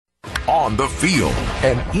on the field,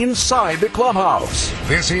 and inside the clubhouse.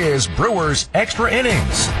 This is Brewers Extra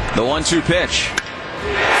Innings. The 1-2 pitch.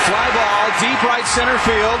 Fly ball, deep right center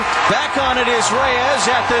field. Back on it is Reyes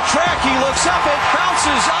at the track. He looks up, it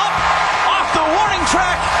bounces up off the warning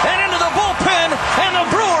track and into the bullpen. And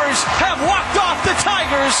the Brewers have walked off the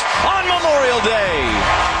Tigers on Memorial Day.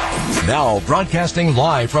 Now broadcasting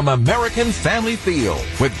live from American Family Field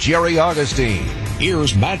with Jerry Augustine.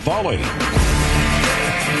 Here's Matt Pauley.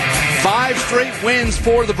 5 straight wins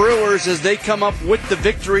for the Brewers as they come up with the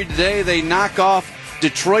victory today. They knock off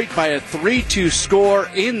Detroit by a 3-2 score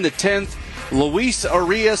in the 10th. Luis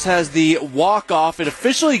Arias has the walk-off. It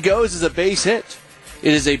officially goes as a base hit.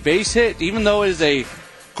 It is a base hit, even though it is a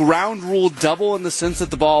ground rule double in the sense that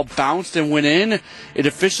the ball bounced and went in. It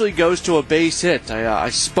officially goes to a base hit. I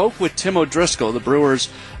spoke with Tim O'Driscoll, the Brewers'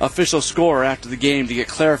 official scorer, after the game to get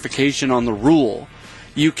clarification on the rule.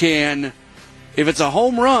 You can, if it's a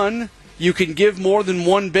home run, you can give more than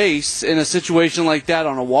one base in a situation like that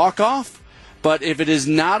on a walk-off. But if it is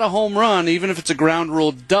not a home run, even if it's a ground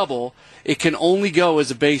rule double, it can only go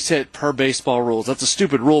as a base hit per baseball rules. That's a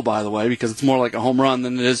stupid rule, by the way, because it's more like a home run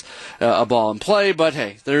than it is a ball in play. But,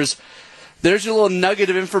 hey, there's your little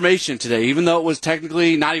nugget of information today. Even though it was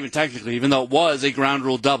technically, not even technically, even though it was a ground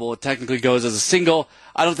rule double, it technically goes as a single.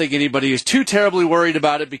 I don't think anybody is too terribly worried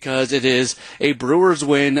about it because it is a Brewers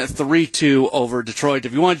win 3-2 over Detroit.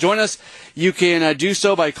 If you want to join us, you can do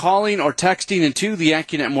so by calling or texting into the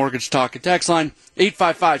AccuNet Mortgage Talk and Text line,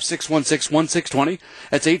 855-616-1620.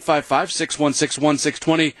 That's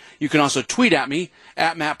 855-616-1620. You can also tweet at me,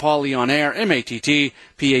 at Matt Pauley on air,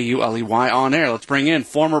 MattPauley on air. Let's bring in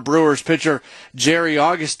former Brewers pitcher Jerry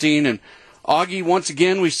Augustine. And Augie, once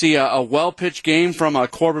again, we see a well-pitched game from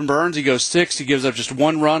Corbin Burnes. He goes 6. He gives up just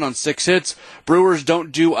 1 run on 6 hits. Brewers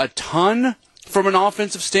don't do a ton from an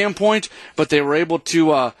offensive standpoint, but they were able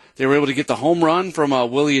to get the home run from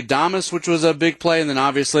Willy Adames, which was a big play, and then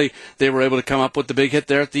obviously they were able to come up with the big hit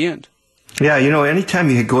there at the end. Yeah, anytime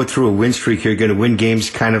you go through a win streak, you're going to win games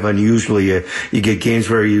kind of unusually. You get games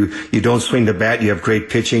where you don't swing the bat, you have great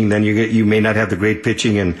pitching, then you may not have the great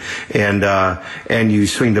pitching and you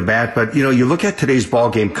swing the bat. But, you look at today's ball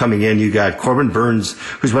game coming in, you got Corbin Burnes,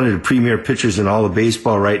 who's one of the premier pitchers in all of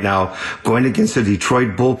baseball right now, going against the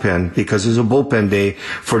Detroit bullpen, because it's a bullpen day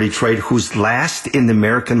for Detroit, who's last in the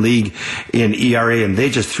American League in ERA, and they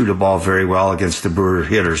just threw the ball very well against the Brewer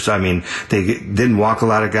hitters. I mean, they didn't walk a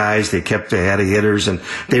lot of guys, they kept ahead of hitters, and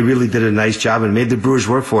they really did a nice job and made the Brewers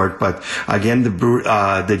work for it. But again,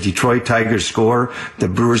 the Detroit Tigers score, the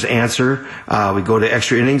Brewers answer. We go to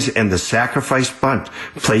extra innings, and the sacrifice bunt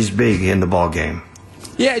plays big in the ball game.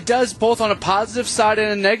 Yeah, it does, both on a positive side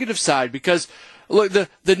and a negative side, because look,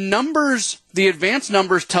 the numbers, the advanced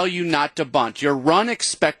numbers tell you not to bunt. Your run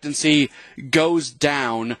expectancy goes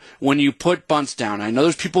down when you put bunts down. I know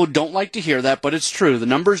there's people who don't like to hear that, but it's true. The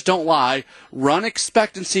numbers don't lie. Run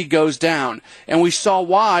expectancy goes down. And we saw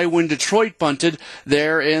why when Detroit bunted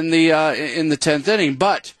there in the 10th inning.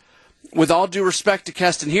 But with all due respect to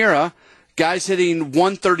Keston Hiura, guy's hitting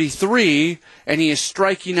 133, and he is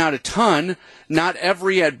striking out a ton. Not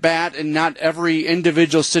every at-bat and not every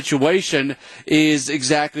individual situation is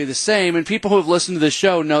exactly the same. And people who have listened to this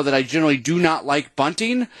show know that I generally do not like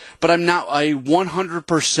bunting, but I'm not a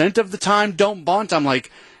 100% of the time don't bunt. I'm like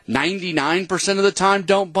 99% of the time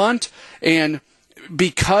don't bunt. And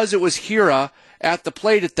because it was Hiura at the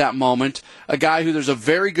plate at that moment, a guy who there's a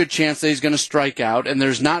very good chance that he's going to strike out, and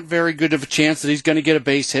there's not very good of a chance that he's going to get a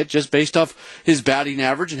base hit just based off his batting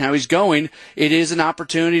average and how he's going, it is an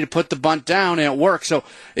opportunity to put the bunt down, and it works. So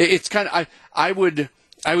it's kind of, I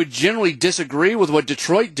would generally disagree with what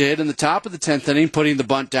Detroit did in the top of the 10th inning, putting the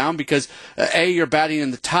bunt down, because A, you're batting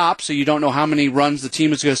in the top, so you don't know how many runs the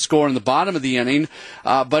team is going to score in the bottom of the inning.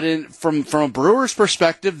 But from a Brewers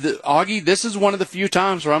perspective, Augie, this is one of the few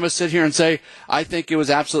times where I'm going to sit here and say I think it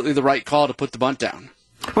was absolutely the right call to put the bunt down.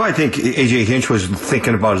 Well, I think A.J. Hinch was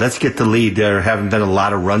thinking about, let's get the lead. There haven't been a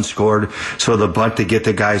lot of runs scored, so the bunt to get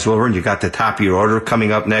the guys over, and you got the top of your order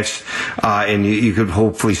coming up next, and you could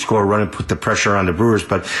hopefully score a run and put the pressure on the Brewers.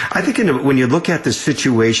 But I think when you look at the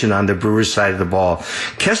situation on the Brewers side of the ball,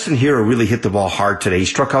 Keston Hiura really hit the ball hard today. He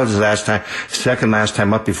struck out his second last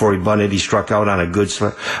time up before he bunted. He struck out on a good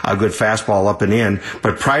fastball up and in.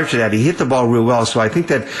 But prior to that, he hit the ball real well. So I think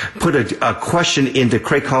that put a question into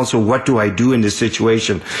Craig Counsell, what do I do in this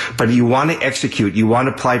situation? But you want to execute. You want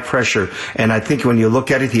to apply pressure. And I think when you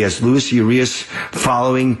look at it, he has Luis Urias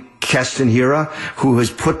following Keston Hira, who has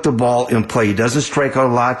put the ball in play. He doesn't strike out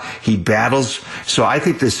a lot. He battles. So I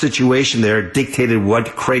think the situation there dictated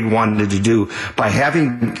what Craig wanted to do by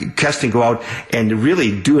having Keston go out and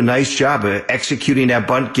really do a nice job of executing that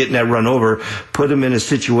bunt, getting that run over, put him in a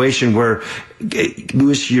situation where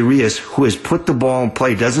Luis Urias, who has put the ball in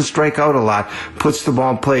play, doesn't strike out a lot, puts the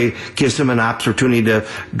ball in play, gives him an opportunity to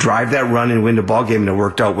drive that run and win the ball game, and it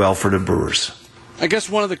worked out well for the Brewers. I guess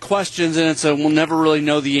one of the questions, and it's a we'll never really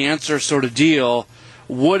know the answer sort of deal,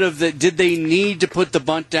 did they need to put the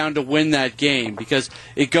bunt down to win that game? Because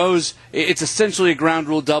it's essentially a ground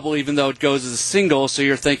rule double, even though it goes as a single, so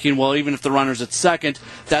you're thinking, well, even if the runner's at second,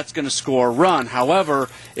 that's going to score a run. However,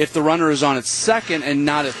 if the runner is on at second and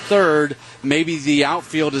not at third, maybe the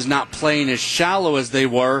outfield is not playing as shallow as they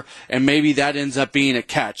were, and maybe that ends up being a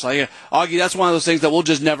catch. Like, Augie, that's one of those things that we'll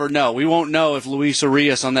just never know. We won't know if Luis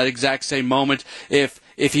Urias on that exact same moment, if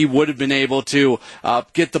he would have been able to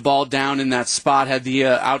get the ball down in that spot had the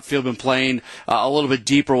outfield been playing a little bit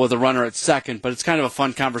deeper with a runner at second. But it's kind of a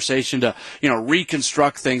fun conversation to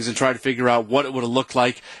reconstruct things and try to figure out what it would have looked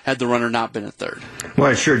like had the runner not been at third.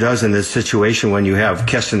 Well, it sure does in this situation when you have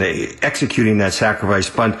Keston executing that sacrifice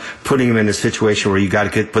bunt, putting him in a situation where you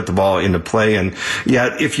got to put the ball into play. And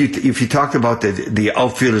yeah, if you talked about the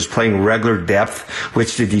outfielders playing regular depth,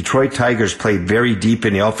 which the Detroit Tigers played very deep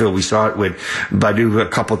in the outfield. We saw it with Badu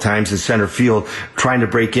a couple times in center field trying to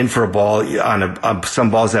break in for a ball on some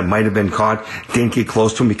balls that might have been caught, didn't get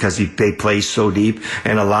close to him because they play so deep.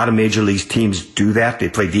 And a lot of major league teams do that. They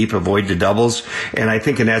play deep, avoid the doubles. And I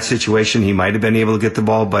think in that situation he might have been able to get the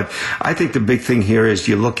ball. But I think the big thing here is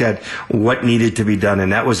you look at what needed to be done,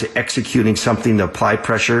 and that was executing something to apply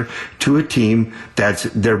pressure to a team that's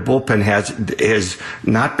their bullpen has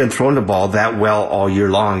not been throwing the ball that well all year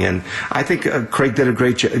long. And I think Craig did a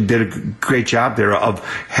great job there of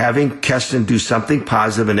having Keston do something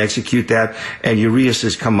positive and execute that. And Urias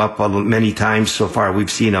has come up many times so far. We've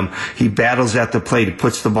seen him. He battles at the plate. He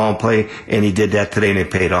puts the ball in play, and he did that today, and it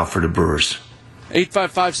paid off for the Brewers.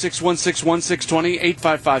 855-616-1620,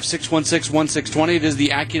 855-616-1620. It is the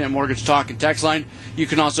AccuNet Mortgage Talk and Text line. You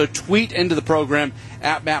can also tweet into the program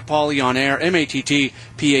at Matt Pauley on air,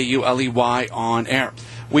 MattPauley on air.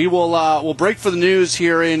 We will we'll break for the news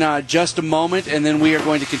here in just a moment, and then we are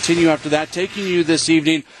going to continue after that, taking you this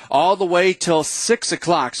evening all the way till 6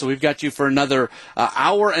 o'clock. So we've got you for another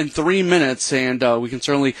hour and 3 minutes, and we can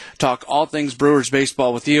certainly talk all things Brewers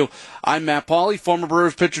baseball with you. I'm Matt Pauley, former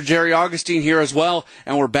Brewers pitcher Jerry Augustine here as well,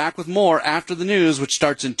 and we're back with more after the news, which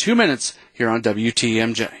starts in 2 minutes here on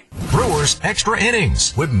WTMJ. Brewers Extra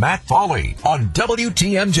Innings with Matt Pauley on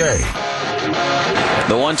WTMJ.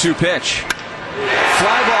 The 1-2 pitch.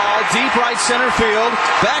 Fly ball, deep right center field.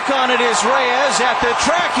 Back on it is Reyes at the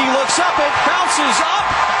track. He looks up, it bounces up,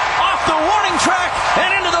 off the warning track, and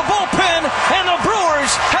into the bullpen. And the Brewers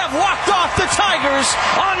have walked off the Tigers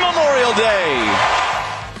on Memorial Day.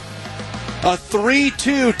 A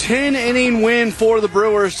 3-2 10-inning win for the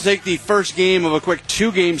Brewers to take the first game of a quick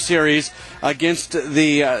two-game series against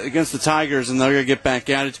the Tigers, and they're going to get back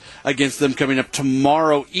at it against them coming up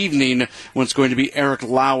tomorrow evening when it's going to be Eric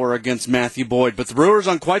Lauer against Matthew Boyd. But the Brewers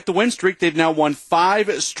on quite the win streak. They've now won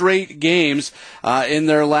 5 straight games in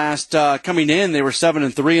their last coming in. They were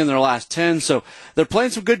 7-3 in their last 10, so they're playing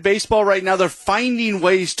some good baseball right now. They're finding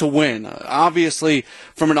ways to win. Obviously,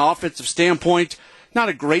 from an offensive standpoint, not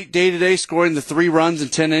a great day today, scoring the 3 runs in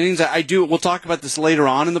 10 innings. We'll talk about this later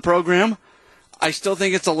on in the program. I still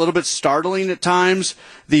think it's a little bit startling at times,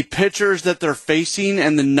 the pitchers that they're facing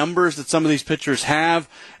and the numbers that some of these pitchers have,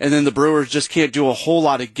 and then the Brewers just can't do a whole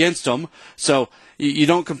lot against them. So you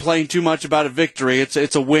don't complain too much about a victory.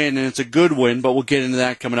 It's a win, and it's a good win, but we'll get into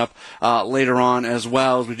that coming up later on as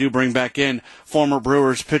well, as we do bring back in former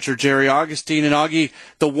Brewers pitcher Jerry Augustine. And Augie,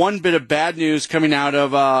 the one bit of bad news coming out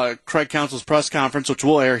of Craig Counsell's press conference, which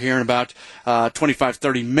we'll air here in about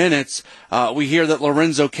 25-30 minutes, we hear that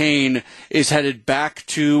Lorenzo Cain is headed back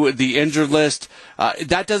to the injured list.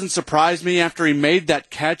 That doesn't surprise me after he made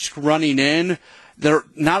that catch running in.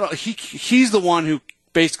 He's the one who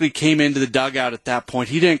basically came into the dugout at that point.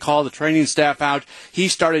 He didn't call the training staff out. He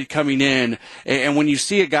started coming in. And when you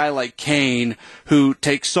see a guy like Cain, who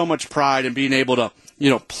takes so much pride in being able to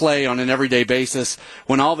play on an everyday basis,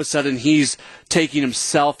 when all of a sudden he's taking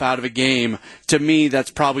himself out of a game, to me,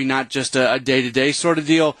 that's probably not just a day-to-day sort of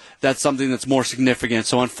deal. That's something that's more significant.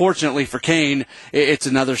 So unfortunately for Cain, it's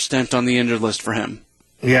another stint on the injured list for him.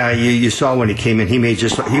 Yeah, you saw when he came in, he made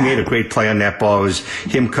a great play on that ball. It was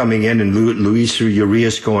him coming in and Luis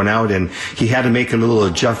Urias going out, and he had to make a little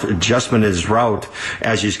adjustment in his route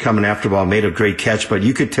as he's coming after the ball. Made a great catch, but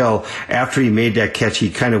you could tell after he made that catch,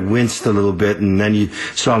 he kind of winced a little bit, and then you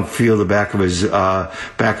saw him feel the back of his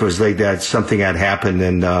leg that something had happened.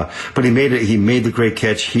 And but he made it. He made the great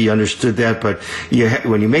catch. He understood that. But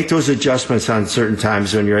when you make those adjustments on certain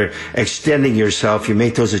times, when you're extending yourself, you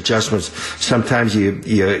make those adjustments. Sometimes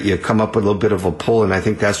you come up with a little bit of a pull, and I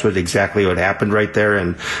think that's exactly what happened right there.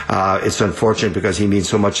 And it's unfortunate because he means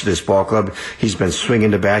so much to this ball club. He's been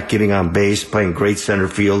swinging the bat, getting on base, playing great center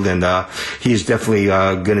field, and he's definitely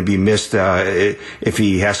going to be missed if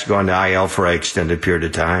he has to go on the IL for an extended period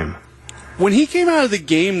of time. When he came out of the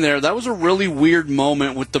game there, that was a really weird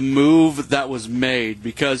moment with the move that was made,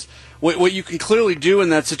 because what you can clearly do in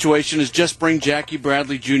that situation is just bring Jackie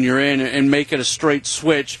Bradley Jr. in and make it a straight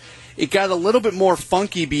switch. It got a little bit more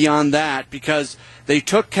funky beyond that because they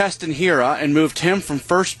took Keston Hiura and moved him from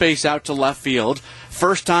first base out to left field.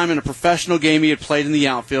 First time in a professional game he had played in the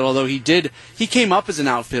outfield, although he came up as an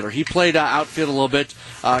outfielder. He played outfield a little bit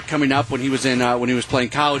coming up when he was playing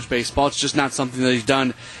college baseball. It's just not something that he's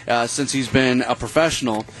done since he's been a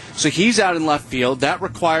professional. So he's out in left field. That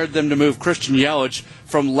required them to move Christian Yelich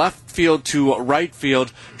from left field to right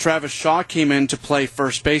field. Travis Shaw came in to play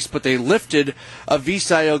first base, but they lifted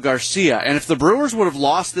Avisail Garcia. And if the Brewers would have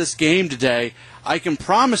lost this game today, I can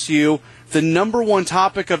promise you the number one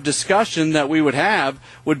topic of discussion that we would have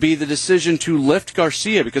would be the decision to lift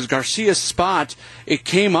Garcia, because Garcia's spot, it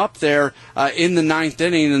came up there in the ninth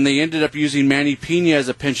inning, and they ended up using Manny Pena as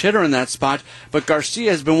a pinch hitter in that spot. But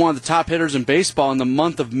Garcia has been one of the top hitters in baseball in the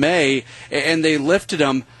month of May, and they lifted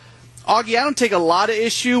him. Augie, I don't take a lot of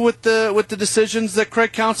issue with the decisions that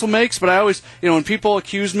Craig Counsell makes, but I always, when people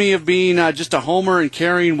accuse me of being just a homer and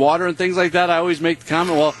carrying water and things like that, I always make the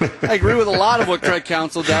comment, well, I agree with a lot of what Craig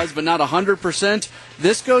Counsell does, but not 100%.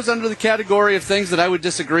 This goes under the category of things that I would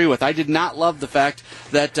disagree with. I did not love the fact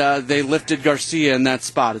that they lifted Garcia in that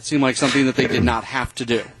spot. It seemed like something that they did not have to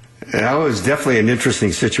do. That was definitely an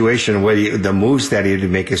interesting situation, the moves that he had to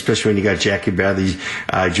make, especially when you got Jackie Bradley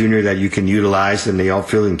Jr. that you can utilize in the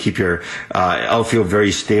outfield and keep your outfield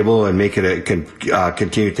very stable and make it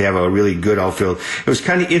continue to have a really good outfield. It was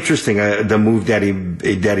kind of interesting the move that he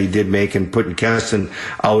did make and putting Keston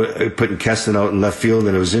out in left field.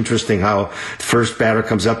 And it was interesting how the first batter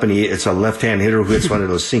comes up and it's a left-hand hitter who hits one of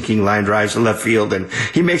those sinking line drives to left field, and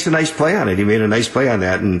he makes a nice play on it. He made a nice play on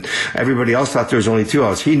that, and everybody else thought there was only 2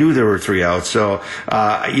 outs. He knew there were 3 outs. So,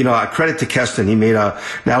 credit to Keston. He made not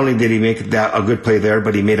only did he make a good play there,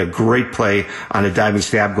 but he made a great play on a diving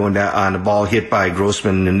stab going down on a ball hit by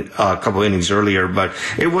Grossman a couple innings earlier. But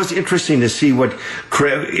it was interesting to see why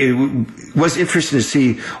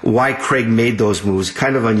Craig made those moves.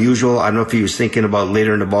 Kind of unusual. I don't know if he was thinking about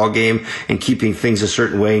later in the ball game and keeping things a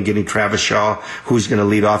certain way and getting Travis Shaw, who's going to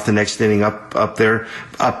lead off the next inning up to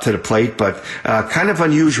the plate. But kind of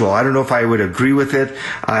unusual. I don't know if I would agree with it.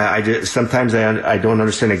 Sometimes I don't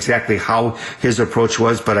understand exactly how his approach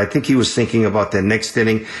was, but I think he was thinking about the next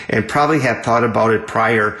inning and probably had thought about it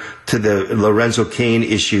prior to the Lorenzo Cain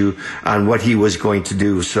issue on what he was going to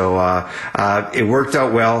do. So it worked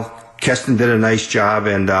out well. Keston did a nice job,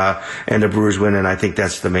 and the Brewers win, and I think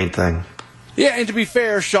that's the main thing. Yeah, and to be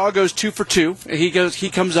fair, Shaw goes 2 for 2. He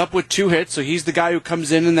comes up with 2 hits, so he's the guy who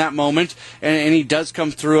comes in that moment, and he does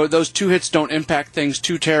come through. Those 2 hits don't impact things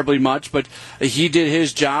too terribly much, but he did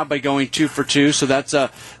his job by going 2 for 2, so that's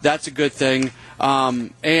a good thing.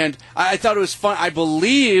 And I thought it was fun. I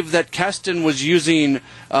believe that Keston was using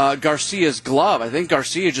Garcia's glove. I think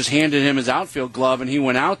Garcia just handed him his outfield glove, and he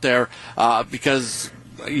went out there because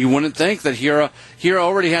you wouldn't think that Hiura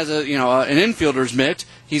already has an infielder's mitt.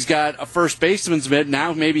 He's got a first baseman's mitt.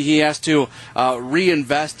 Now maybe he has to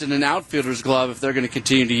reinvest in an outfielder's glove if they're going to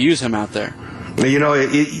continue to use him out there.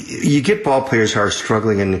 You get ball players who are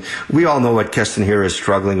struggling, and we all know what Keston here is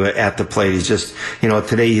struggling with at the plate. He's just,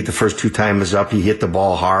 today the first 2 times up, he hit the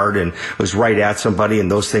ball hard and was right at somebody, and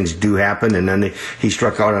those things do happen. And then he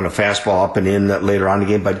struck out on a fastball up and in later on in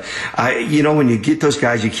the game. But, when you get those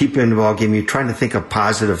guys, you keep in the ball game, you're trying to think of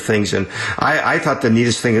positive things. And I thought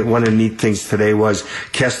one of the neat things today was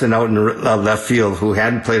Keston out in left field, who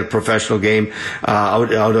hadn't played a professional game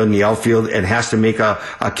out in the outfield and has to make a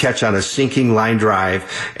catch on a sinking line line drive,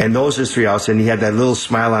 and those are 3 outs, and he had that little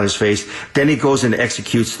smile on his face. Then he goes and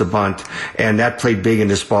executes the bunt, and that played big in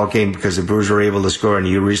this ball game because the Brewers were able to score on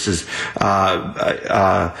Urias's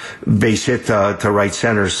base hit to right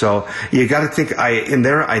center. So you got to think.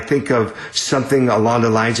 I think of something along the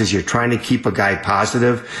lines as you're trying to keep a guy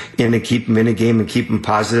positive and keep him in a game and keep him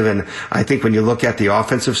positive. And I think when you look at the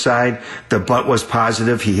offensive side, the bunt was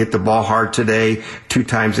positive. He hit the ball hard today, 2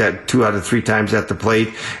 out of 3 times at the plate,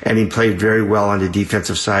 and he played very well on the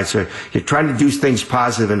defensive side. So you're trying to do things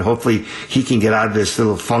positive, and hopefully he can get out of this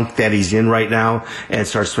little funk that he's in right now and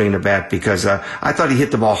start swinging the bat, because I thought he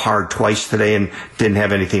hit the ball hard twice today and didn't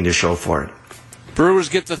have anything to show for it. Brewers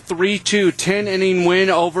get the 3-2 10-inning win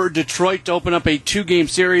over Detroit to open up a 2-game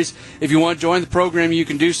series. If you want to join the program, you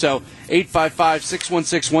can do so.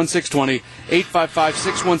 855-616-1620.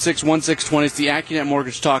 855-616-1620. It's the AccuNet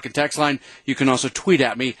Mortgage Talk and Text line. You can also tweet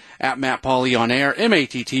at me, at Matt Pauley on air,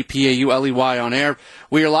 MattPauley on air.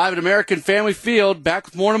 We are live at American Family Field. Back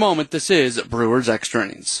with more in a moment. This is Brewers Extra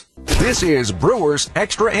Innings. This is Brewers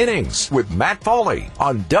Extra Innings with Matt Pauley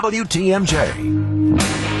on WTMJ.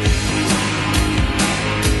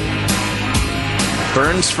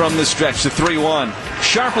 Burns from the stretch to 3-1.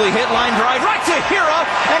 Sharply hit line drive right to Hira,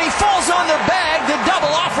 and he falls on the bag to double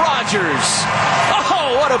off Rogers.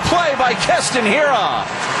 Oh, what a play by Keston Hira.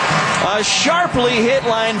 A sharply hit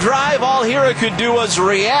line drive. All Hira could do was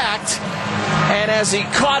react, and as he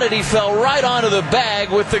caught it, he fell right onto the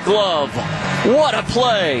bag with the glove. What a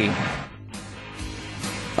play.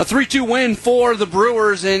 A 3-2 win for the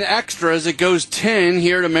Brewers in extras. It goes 10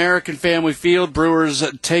 here at American Family Field. Brewers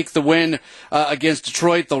take the win against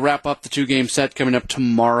Detroit. They'll wrap up the 2-game set coming up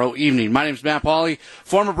tomorrow evening. My name is Matt Pauley.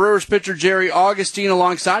 Former Brewers pitcher Jerry Augustine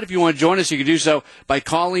alongside. If you want to join us, you can do so by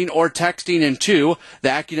calling or texting into the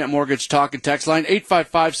AccuNet Mortgage Talk and Text line,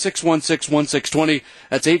 855-616-1620.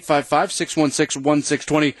 That's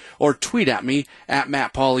 855-616-1620. Or tweet at me, at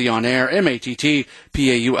Matt Pauley on air, MattPauley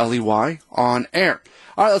on air.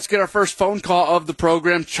 All right, let's get our first phone call of the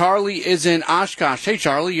program. Charlie is in Oshkosh. Hey,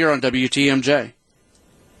 Charlie, you're on WTMJ.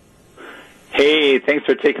 Hey, thanks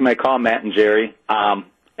for taking my call, Matt and Jerry.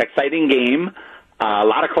 Exciting game. A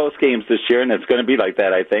lot of close games this year, and it's going to be like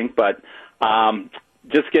that, I think. But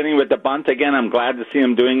just getting with the bunt again, I'm glad to see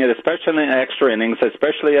him doing it, especially in extra innings,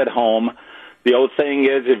 especially at home. The old saying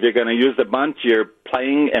is, if you're going to use the bunt, you're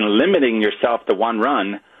playing and limiting yourself to 1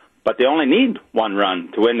 run, but they only need 1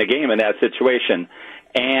 run to win the game in that situation.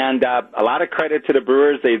 And a lot of credit to the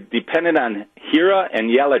Brewers. They've depended on Hira and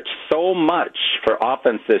Yelich so much for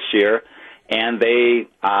offense this year, and they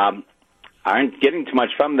aren't getting too much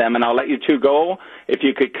from them. And I'll let you two go. If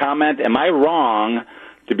you could comment, am I wrong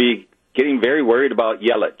to be getting very worried about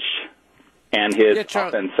Yelich and his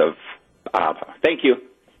offensive? Thank you.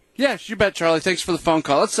 Yes, you bet, Charlie. Thanks for the phone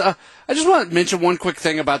call. I just want to mention one quick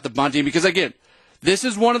thing about the bunting, because, again, this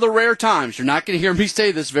is one of the rare times. You're not going to hear me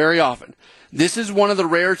say this very often. This is one of the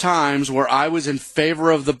rare times where I was in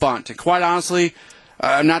favor of the bunt. And quite honestly,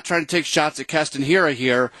 I'm not trying to take shots at Keston Hira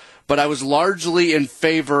here, but I was largely in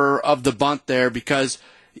favor of the bunt there because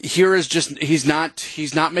Hira's just he's not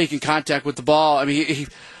making contact with the ball. I mean, he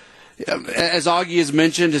as Augie has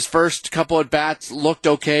mentioned, his first couple at bats looked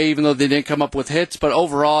okay, even though they didn't come up with hits. But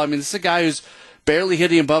overall, I mean, this is a guy who's barely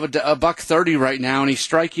hitting above a $130 right now, and he's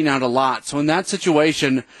striking out a lot. So in that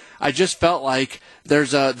situation, I just felt like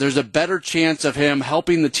there's a better chance of him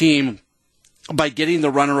helping the team by getting the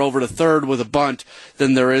runner over to third with a bunt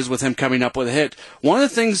than there is with him coming up with a hit. One of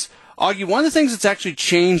the things, Augie, that's actually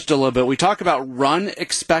changed a little bit, we talk about run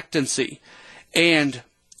expectancy. And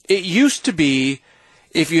it used to be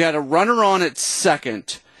if you had a runner on at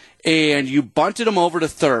second and you bunted him over to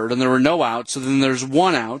third and there were no outs, so then there's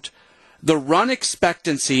 1 out, the run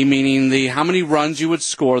expectancy, meaning how many runs you would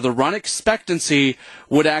score, the run expectancy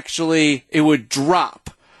would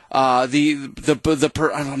drop.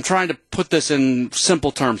 I'm trying to put this in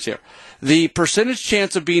simple terms here. The percentage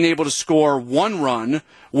chance of being able to score 1 run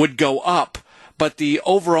would go up, but the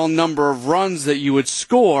overall number of runs that you would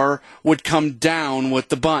score would come down with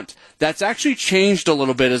the bunt. That's actually changed a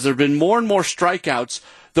little bit as there have been more and more strikeouts.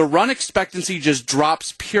 The run expectancy just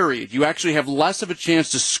drops, period. You actually have less of a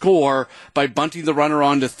chance to score by bunting the runner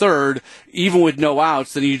on to third, even with no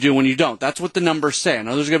outs, than you do when you don't. That's what the numbers say. I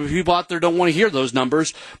know there's going to be people out there who don't want to hear those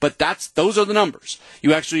numbers, but those are the numbers.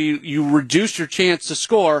 You reduce your chance to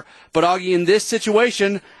score, but Augie, in this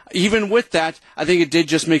situation, even with that, I think it did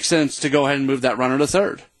just make sense to go ahead and move that runner to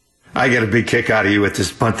third. I get a big kick out of you with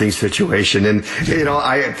this bunting situation, and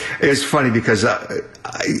it's funny because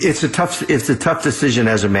it's a tough decision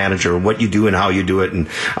as a manager what you do and how you do it. And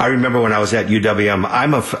I remember when I was at UWM,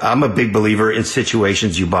 I'm a big believer in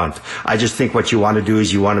situations you bunt. I just think what you want to do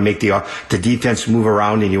is you want to make the defense move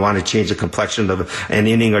around and you want to change the complexion of an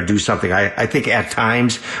inning or do something. I think at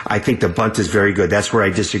times the bunt is very good. That's where I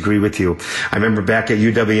disagree with you. I remember back at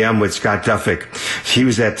UWM with Scott Duffick, he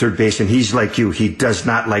was at third base and he's like you. He does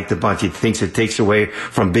not like the bunt. He thinks it takes away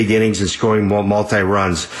from big innings and scoring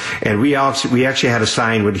multi-runs. And we actually had a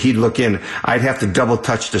sign when he'd look in, I'd have to double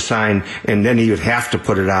touch the sign and then he would have to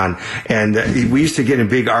put it on. And we used to get in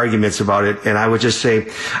big arguments about it. And I would just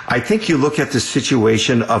say, I think you look at the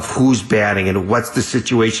situation of who's batting and what's the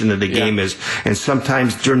situation of the game is. And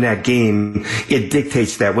sometimes during that game, it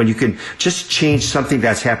dictates that when you can just change something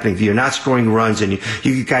that's happening. You're not scoring runs and you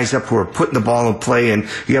get guys up who are putting the ball in play and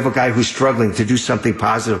you have a guy who's struggling to do something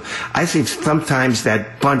positive. I think sometimes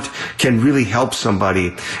that bunt can really help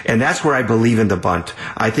somebody. And that's where I believe in the bunt.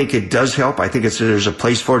 I think it does help. I think there's a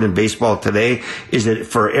place for it in baseball today. Is it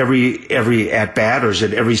for every at-bat or is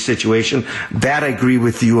it every situation? That I agree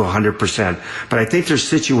with you 100%. But I think there's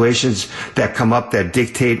situations that come up that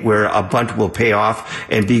dictate where a bunt will pay off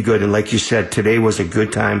and be good. And like you said, today was a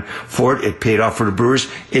good time for it. It paid off for the Brewers.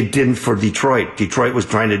 It didn't for Detroit. Detroit was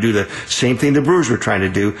trying to do the same thing the Brewers were trying to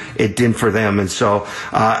do. It didn't for them. And so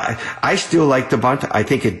I still like the bunt. I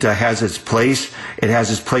think it has its place. It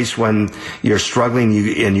has its place when you're struggling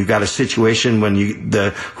and you got a situation when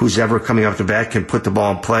who's ever coming off the bat can put the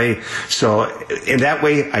ball in play. So in that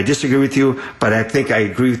way, I disagree with you, but I think I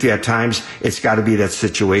agree with you at times. It's got to be that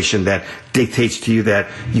situation that dictates to you that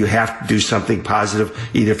you have to do something positive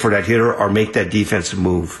either for that hitter or make that defensive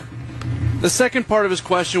move. The second part of his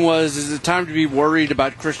question was, is it time to be worried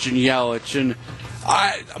about Christian Yelich? And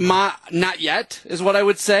not yet is what I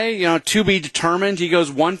would say. To be determined. He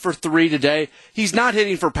goes 1 for 3 today. He's not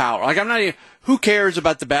hitting for power. Who cares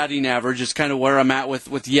about the batting average is kind of where I'm at with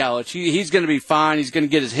Yelich. He's going to be fine. He's going to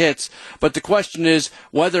get his hits. But the question is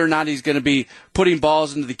whether or not he's going to be putting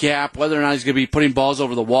balls into the gap, whether or not he's going to be putting balls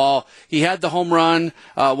over the wall. He had the home run,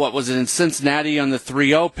 in Cincinnati on the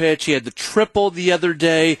 3-0 pitch. He had the triple the other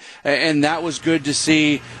day, and that was good to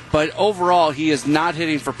see. But overall, he is not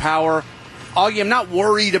hitting for power. Augie, I'm not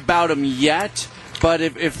worried about him yet, but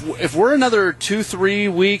if we're another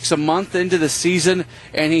 2-3 weeks, a month into the season,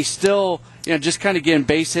 and he's still just kind of getting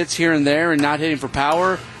base hits here and there and not hitting for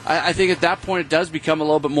power, I think at that point it does become a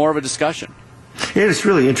little bit more of a discussion. Yeah, it's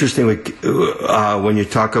really interesting when you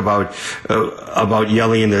talk about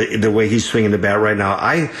Yelly and the way he's swinging the bat right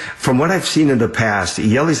now. From what I've seen in the past,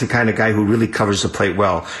 Yelly's the kind of guy who really covers the plate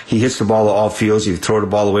well. He hits the ball to all fields. You throw the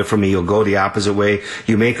ball away from me, he'll go the opposite way.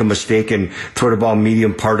 You make a mistake and throw the ball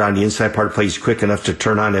medium part on the inside part of the plate. He's quick enough to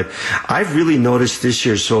turn on it. I've really noticed this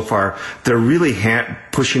year so far, they're really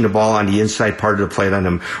pushing the ball on the inside part of the plate on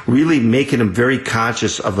him, really making him very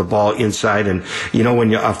conscious of the ball inside. And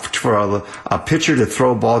when for a pitcher to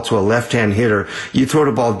throw a ball to a left-hand hitter, you throw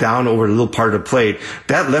the ball down over a little part of the plate.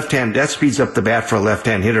 That speeds up the bat for a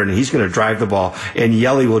left-hand hitter, and he's going to drive the ball, and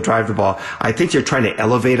Yelly will drive the ball. I think they're trying to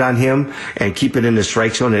elevate on him and keep it in the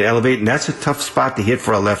strike zone and elevate, and that's a tough spot to hit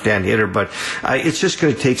for a left-hand hitter, but it's just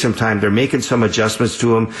going to take some time. They're making some adjustments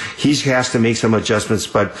to him. He has to make some adjustments,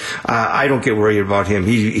 but I don't get worried about him.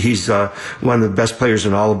 He's one of the best players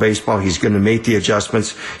in all of baseball. He's going to make the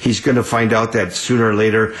adjustments. He's going to find out that sooner or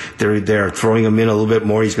later they're throwing him in a little bit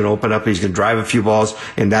more. He's going to open up. He's going to drive a few balls,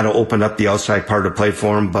 and that'll open up the outside part of the plate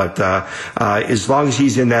for him. But as long as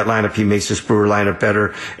he's in that lineup, he makes this Brewer lineup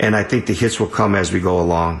better, and I think the hits will come as we go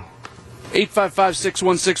along.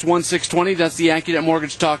 855-616-1620. That's the AccuNet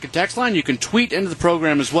Mortgage Talk and Text line. You can tweet into the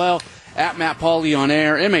program as well. At Matt Pauley on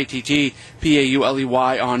air, MattPauley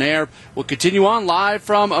on air. We'll continue on live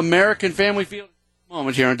from American Family Field in a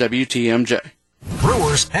moment here on WTMJ.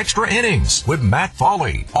 Brewers Extra Innings with Matt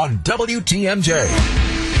Pauley on WTMJ.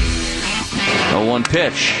 0-1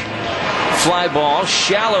 pitch. Fly ball,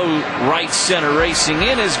 shallow right center, racing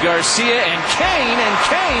in is Garcia and Kane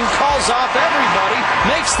calls off everybody,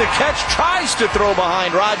 makes the catch, tries to throw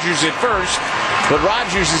behind Rogers at first, but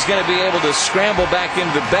Rogers is going to be able to scramble back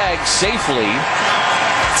into the bag safely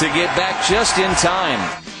to get back just in time.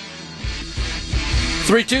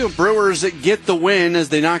 3-2, Brewers get the win as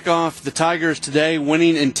they knock off the Tigers today,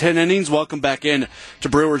 winning in 10 innings. Welcome back in to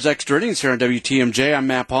Brewers Extra Innings here on WTMJ. I'm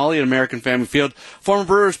Matt Pauley at American Family Field. Former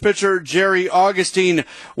Brewers pitcher Jerry Augustine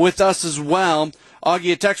with us as well.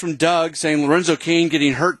 Augie, a text from Doug saying Lorenzo Cain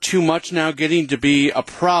getting hurt too much now, getting to be a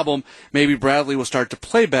problem. Maybe Bradley will start to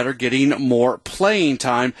play better, getting more playing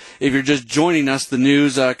time. If you're just joining us, the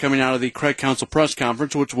news coming out of the Craig Council press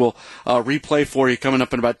conference, which we'll replay for you coming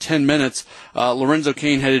up in about 10 minutes. Lorenzo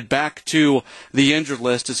Cain headed back to the injured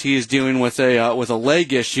list as he is dealing with a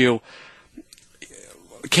leg issue.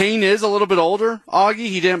 Cain is a little bit older, Augie.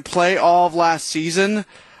 He didn't play all of last season.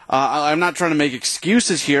 I'm not trying to make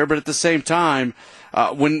excuses here, but at the same time,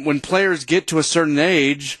 when players get to a certain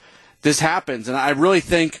age, this happens. And I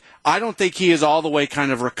don't think he is all the way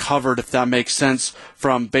kind of recovered, if that makes sense,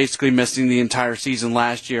 from basically missing the entire season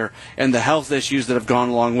last year. And the health issues that have gone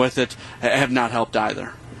along with it have not helped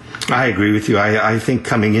either. I agree with you. I think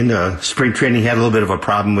coming into spring training, he had a little bit of a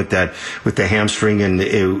problem with the hamstring, and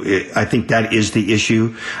I think that is the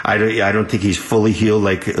issue. I don't think he's fully healed,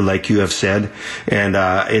 like you have said. And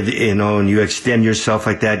when you extend yourself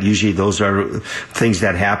like that, usually those are things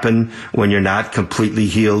that happen when you're not completely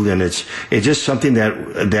healed. And it's just something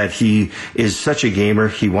that he is such a gamer.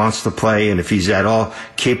 He wants to play, and if he's at all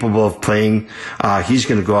capable of playing, he's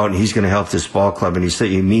going to go out and he's going to help this ball club, and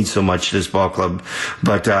he means so much to this ball club.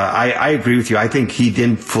 But I agree with you. I think he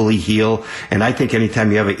didn't fully heal, and I think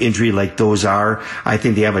anytime you have an injury like those are, I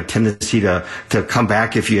think they have a tendency to come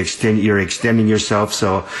back if you're extending yourself.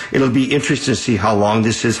 So it'll be interesting to see how long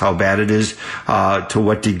this is, how bad it is, to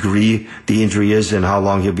what degree the injury is, and how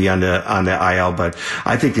long he'll be on the IL. But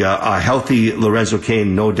I think a healthy Lorenzo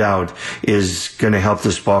Cain, no doubt, is going to help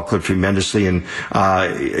this ball club tremendously. And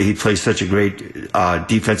he plays such a great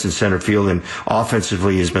defense in center field, and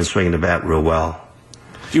offensively he's been swinging the bat real well.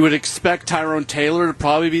 You would expect Tyrone Taylor to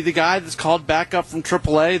probably be the guy that's called back up from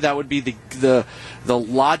AAA. That would be the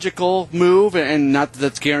logical move, and not that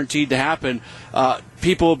that's guaranteed to happen.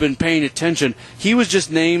 People have been paying attention. He was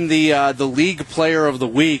just named the League Player of the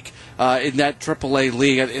Week in that AAA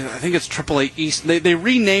league. I think it's AAA East. They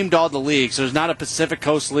renamed all the leagues. So there's not a Pacific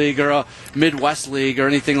Coast League or a Midwest League or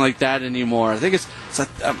anything like that anymore. I think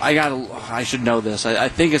I should know this. I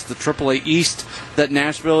think it's the AAA East that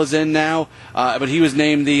Nashville is in now. But he was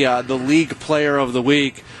named the League Player of the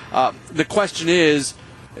Week. The question is,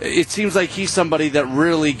 it seems like he's somebody that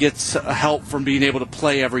really gets help from being able to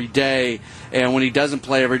play every day, and when he doesn't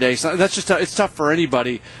play every day, so that's just it's tough for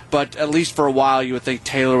anybody. But at least for a while, you would think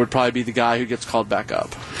Taylor would probably be the guy who gets called back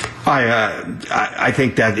up. I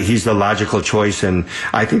think that he's the logical choice, and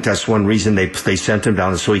I think that's one reason they sent him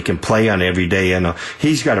down so he can play on every day. And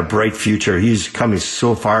he's got a bright future. He's coming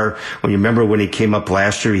so far. When you remember when he came up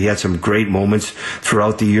last year, he had some great moments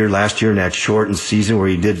throughout the year last year in that shortened season where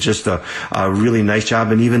he did just a really nice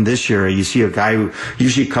job. And even this year, you see a guy who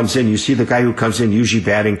usually comes in. You see the guy who comes in usually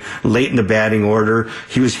batting late in the batting order.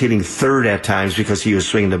 He was hitting third at times because he was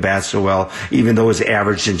swinging the bat so well, even though his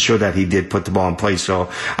average didn't show that he did put the ball in play.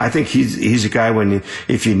 So I think he's a guy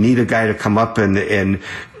if you need a guy to come up and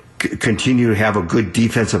continue to have a good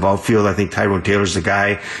defensive outfield, I think Tyrone Taylor's the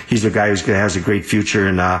guy. He's the guy who has a great future,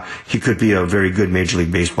 and he could be a very good Major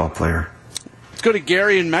League Baseball player. Let's go to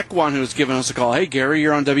Gary in Mequon, who's given us a call. Hey, Gary,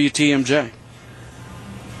 you're on WTMJ.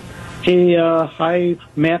 Hey, hi,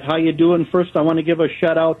 Matt. How you doing? First, I want to give a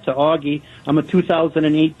shout-out to Augie. I'm a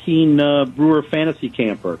 2018 Brewer fantasy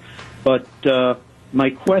camper. But my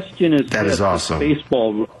question is... That is awesome.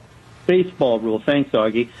 Baseball rule. Thanks,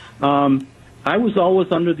 Augie. I was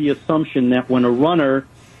always under the assumption that when a runner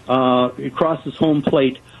crosses home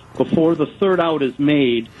plate before the third out is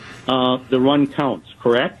made, the run counts,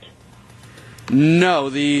 correct? No,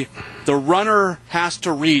 the runner has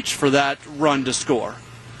to reach for that run to score.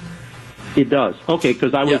 It does. Okay,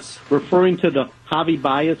 because I was referring to the Javi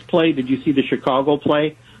Baez play. Did you see the Chicago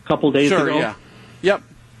play a couple days ago? Sure, yeah. Yep.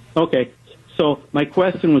 Okay, so my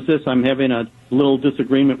question was this. I'm having a little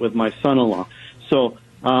disagreement with my son-in-law. So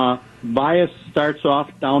Baez starts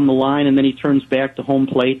off down the line, and then he turns back to home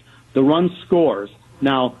plate. The run scores.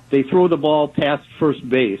 Now, they throw the ball past first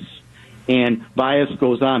base, and Baez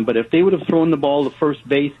goes on. But if they would have thrown the ball to first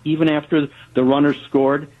base, even after the runner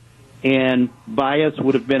scored, and Baez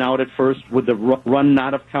would have been out at first, would the run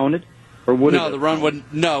not have counted? Or would no, the run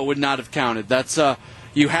would not have counted. That's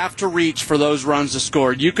you have to reach for those runs to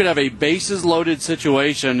score. You could have a bases-loaded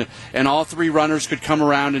situation, and all three runners could come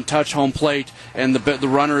around and touch home plate, and the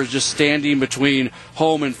runner is just standing between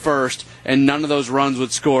home and first, and none of those runs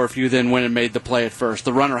would score if you then went and made the play at first.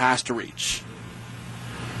 The runner has to reach.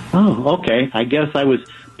 Oh, okay. I guess I was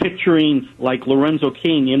picturing like Lorenzo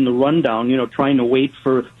Cain in the rundown, trying to wait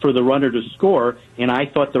for the runner to score, and I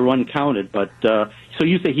thought the run counted. But so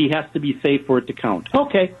you say he has to be safe for it to count.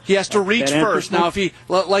 Okay. He has to reach first. Now, if he,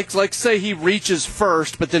 like say he reaches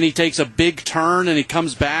first, but then he takes a big turn and he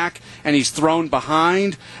comes back and he's thrown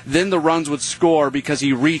behind, then the runs would score because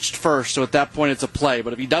he reached first. So at that point, it's a play.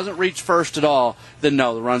 But if he doesn't reach first at all, then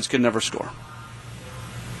no, the runs can never score.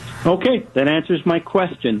 Okay, that answers my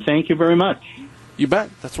question. Thank you very much. You bet.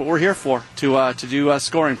 That's what we're here for, to do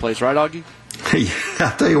scoring plays, right, Augie?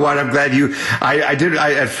 I'll tell you what, I'm glad you.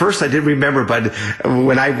 At first I didn't remember, but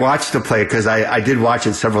when I watched the play, because I did watch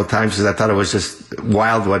it several times, because I thought it was just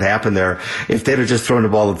wild what happened there. If they'd have just thrown the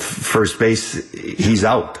ball at first base, he's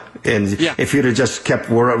out. And if you'd have just kept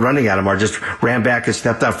running at him or just ran back and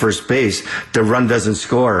stepped out first base, the run doesn't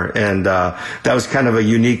score. And that was kind of a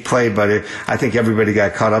unique play, but I think everybody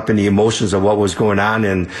got caught up in the emotions of what was going on,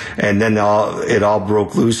 and then it all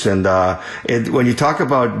broke loose. And when you talk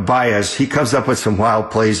about Baez, he comes up with some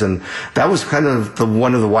wild plays, and that was kind of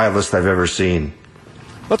one of the wildest I've ever seen.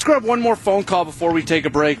 Let's grab one more phone call before we take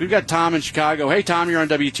a break. We've got Tom in Chicago. Hey, Tom, you're on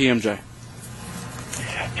WTMJ.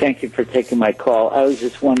 Thank you for taking my call. I was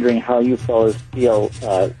just wondering how you fellas feel.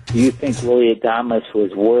 Do you think Willie Adames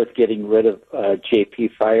was worth getting rid of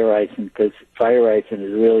J.P. Fireisen? Because Fireisen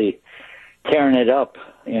is really tearing it up.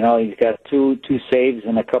 He's got two saves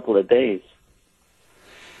in a couple of days.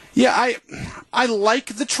 Yeah, I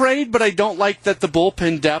like the trade, but I don't like that the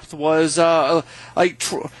bullpen depth was a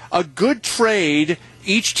good trade.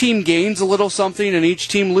 Each team gains a little something, and each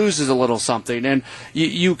team loses a little something. And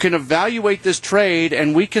you can evaluate this trade,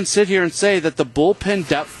 and we can sit here and say that the bullpen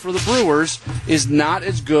depth for the Brewers is not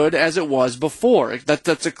as good as it was before.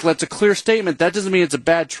 That's a clear statement. That doesn't mean it's a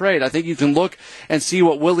bad trade. I think you can look and see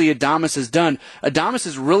what Willie Adames has done. Adames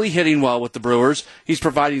is really hitting well with the Brewers. He's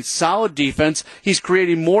providing solid defense. He's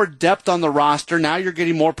creating more depth on the roster. Now you're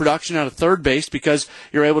getting more production out of third base because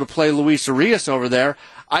you're able to play Luis Urias over there.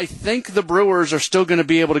 I think the Brewers are still going to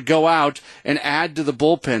be able to go out and add to the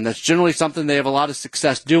bullpen. That's generally something they have a lot of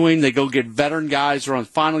success doing. They go get veteran guys who are on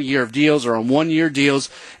final year of deals or on one-year deals,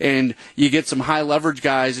 and you get some high-leverage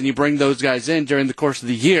guys, and you bring those guys in during the course of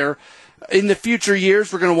the year. In the future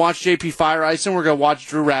years, we're going to watch J.P. Fireisen, we're going to watch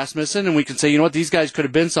Drew Rasmussen, and we can say, you know what, these guys could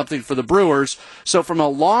have been something for the Brewers. So from a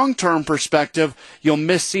long-term perspective, you'll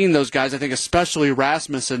miss seeing those guys. I think especially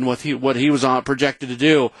Rasmussen, what he was projected to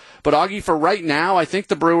do. But Augie, for right now, I think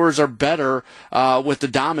the Brewers are better with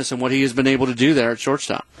Adames and what he has been able to do there at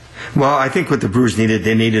shortstop. Well, I think what the Brewers needed,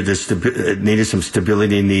 they needed some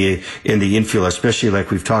stability in the infield, especially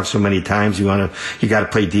like we've talked so many times. You got to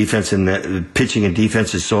play defense, and the pitching and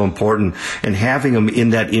defense is so important. And having him in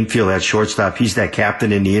that infield at shortstop, he's that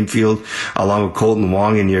captain in the infield, along with Colton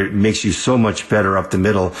Wong, and makes you so much better up the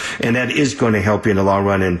middle. And that is going to help you in the long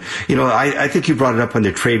run. And I think you brought it up when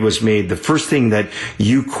the trade was made. The first thing that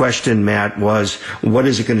you questioned, Matt, was what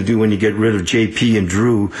is it going to do when you get rid of JP and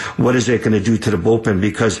Drew? What is it going to do to the bullpen?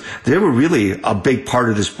 Because they were really a big part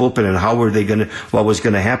of this bullpen, and what was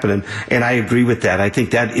going to happen. And I agree with that. I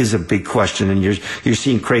think that is a big question. And you're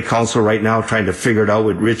seeing Craig Counsell right now trying to figure it out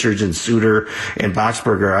with Richards and Suter and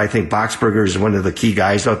Boxberger. I think Boxberger is one of the key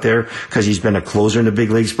guys out there because he's been a closer in the big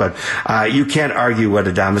leagues. But you can't argue what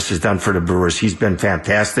Adames has done for the Brewers. He's been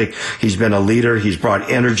fantastic. He's been a leader. He's brought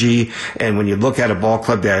energy. And when you look at a ball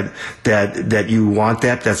club that you want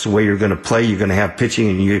that's the way you're going to play. You're going to have pitching,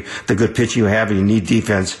 and the good pitching you have, and you need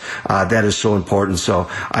defense. That is so important. So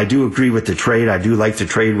I do agree with the trade. I do like the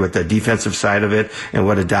trade with the defensive side of it and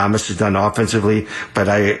what Adames has done offensively.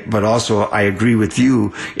 But also I agree with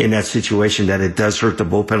you in that situation that it does hurt the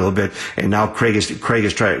bullpen a little bit. And now Craig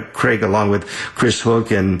along with Chris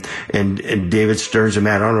Hook and David Stearns and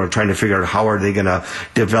Matt Arnold are trying to figure out how are they going to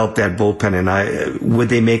develop that bullpen. And would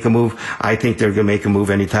they make a move? I think they're going to make a move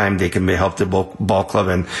anytime they can help the ball club,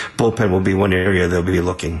 and bullpen will be one area they'll be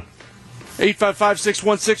looking.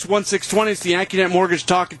 855-616-1620. It's the YankeeNet Mortgage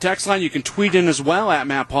Talk and Text line. You can tweet in as well at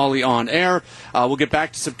Matt Pauley on air. We'll get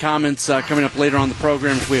back to some comments coming up later on the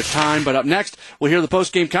program if we have time. But up next, we'll hear the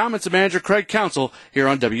post-game comments of manager Craig Counsell here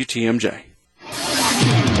on WTMJ.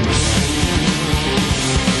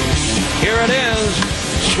 Here it is.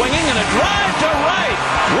 Swinging and a drive to right.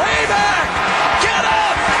 Way back. Get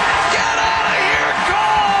up. Get out of here.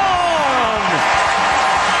 Gone.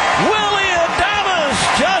 Willie Adames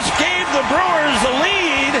just gave the Brewers the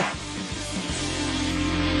lead.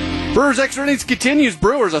 Brewers extra innings continues.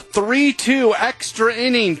 Brewers a 3-2 extra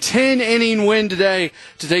inning, 10-inning win today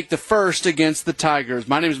to take the first against the Tigers.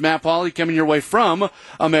 My name is Matt Pauley, coming your way from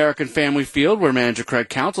American Family Field, where manager Craig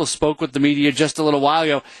Counsell spoke with the media just a little while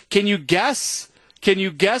ago. Can you guess Can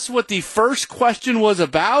you guess what the first question was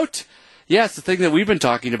about? Yes, the thing that we've been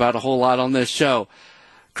talking about a whole lot on this show.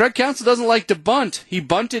 Craig Counsell doesn't like to bunt. He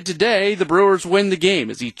bunted today. The Brewers win the game.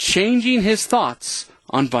 Is he changing his thoughts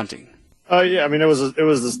on bunting? Yeah, I mean,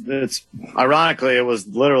 it's ironically, it was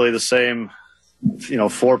literally the same,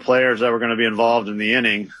 4 players that were going to be involved in the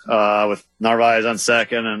inning, with Narvaez on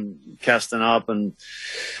second and Keston up and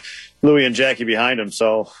Louis and Jackie behind him.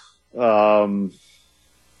 So, yeah,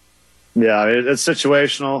 it's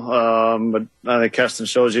situational. But I think Keston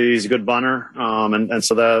shows you he's a good bunter. And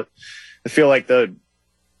so that I feel like the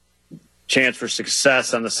chance for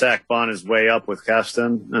success on the sack bunt is way up with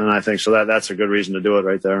Keston. And I think so that's a good reason to do it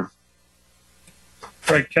right there.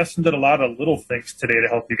 Right, Keston did a lot of little things today to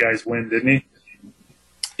help you guys win, didn't he?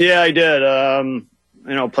 Yeah, he did.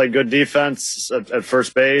 Played good defense at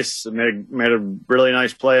first base. Made a really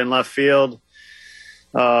nice play in left field.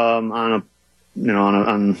 We're in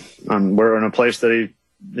a place that he,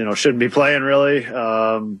 shouldn't be playing really.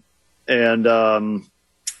 Yeah,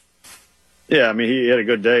 I mean, he had a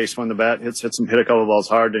good day. He swung the bat, hit a couple balls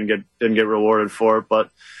hard, didn't get rewarded for it, and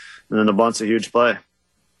then the bunt's a huge play.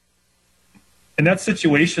 In that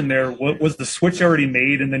situation there, was the switch already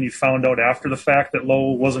made, and then you found out after the fact that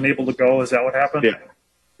Lowe wasn't able to go? Is that what happened?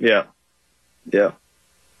 Yeah.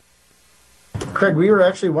 Craig, we were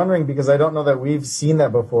actually wondering, because I don't know that we've seen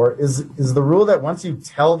that before. Is the rule that once you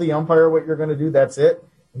tell the umpire what you're going to do, that's it?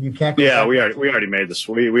 And you can't go back? We already made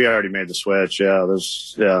the switch. Yeah,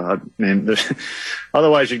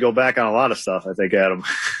 otherwise you'd go back on a lot of stuff, I think, Adam.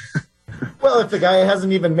 Well, if the guy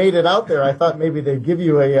hasn't even made it out there, I thought maybe they'd give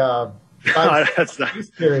you a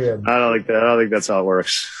period. I don't think that's how it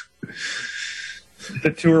works. Is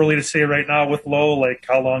it too early to say right now with Lowe, like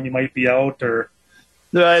how long you might be out, or?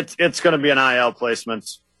 It's going to be an IL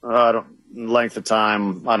placement. Length of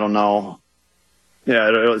time, I don't know.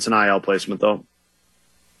 Yeah, it's an IL placement though.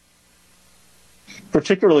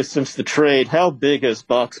 Particularly since the trade, how big has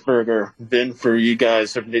Boxberger been for you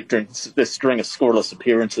guys during this string of scoreless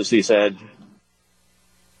appearances he's had?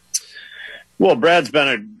 Well, Brad's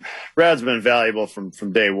been valuable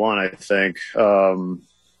from day one, I think, or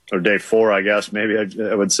day 4, I guess. Maybe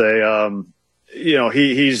I would say.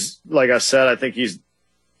 He's like I said. I think he's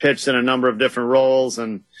pitched in a number of different roles,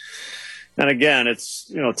 and again, it's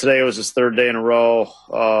today was his 3rd day in a row.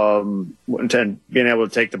 Being able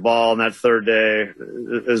to take the ball on that 3rd day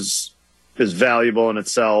is valuable in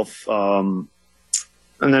itself.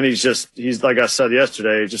 And then he's like I said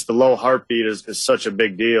yesterday, just the low heartbeat is such a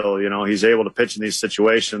big deal. He's able to pitch in these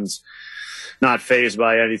situations, not fazed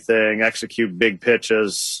by anything, execute big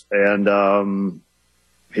pitches, and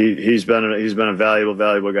he's been a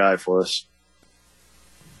valuable guy for us.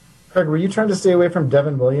 Craig, were you trying to stay away from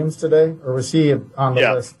Devin Williams today, or was he on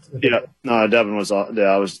the list? Yeah, no, Devin was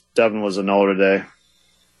a no today.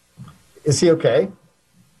 Is he okay?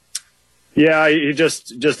 Yeah, he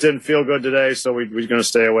just didn't feel good today, so we're going to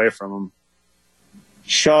stay away from him.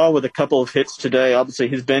 Shaw with a couple of hits today. Obviously,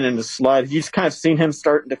 he's been in the slide. You've kind of seen him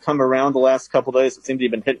starting to come around the last couple of days. It seemed to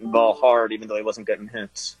have been hitting the ball hard, even though he wasn't getting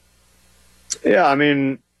hits. Yeah, I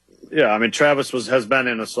mean, Travis has been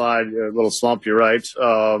in a slide, a little slump. You're right,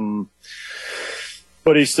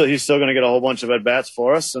 but he's still going to get a whole bunch of at bats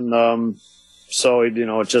for us, and so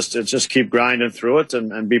just keep grinding through it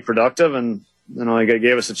and be productive. And he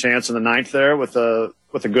gave us a chance in the 9th there with a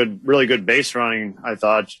really good base running. I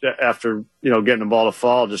thought after getting the ball to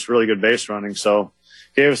fall, just really good base running. So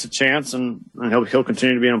gave us a chance, and he'll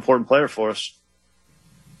continue to be an important player for us.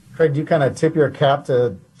 Craig, do you kind of tip your cap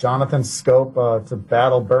to Jonathan Scope to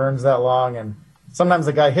battle Burns that long? And sometimes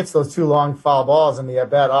the guy hits those 2 long foul balls, and the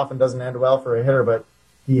at-bat often doesn't end well for a hitter, but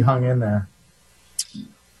he hung in there.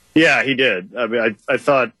 Yeah, he did. I mean, I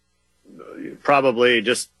thought probably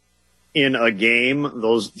just in a game,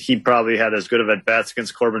 he probably had as good of at-bats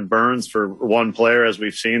against Corbin Burns for one player as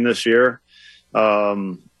we've seen this year.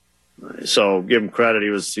 So give him credit.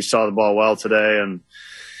 He saw the ball well today, and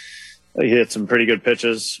he hit some pretty good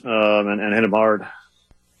pitches and hit him hard.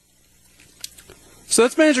 So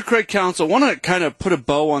that's manager Craig Counsell. I want to kind of put a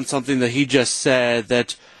bow on something that he just said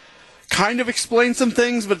that kind of explains some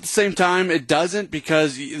things, but at the same time it doesn't,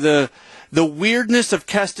 because the weirdness of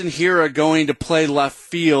Keston Hiura going to play left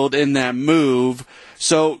field in that move.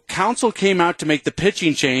 So Counsell came out to make the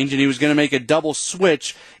pitching change, and he was going to make a double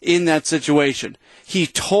switch in that situation. He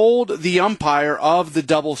told the umpire of the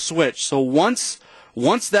double switch. So once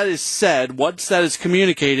that is said, once that is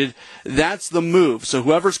communicated, that's the move. So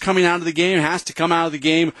whoever's coming out of the game has to come out of the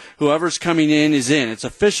game. Whoever's coming in is in. It's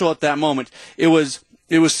official at that moment. It was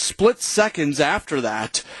it was split seconds after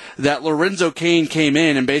that Lorenzo Cain came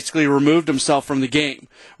in and basically removed himself from the game.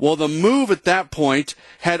 Well, the move at that point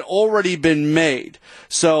had already been made.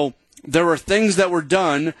 So there were things that were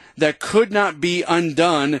done that could not be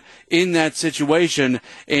undone in that situation,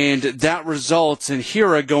 and that results in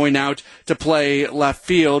Hira going out to play left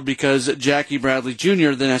field because Jackie Bradley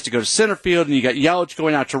Jr. then has to go to center field, and you got Yelich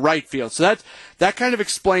going out to right field. So that kind of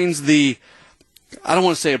explains the, I don't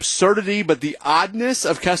want to say absurdity, but the oddness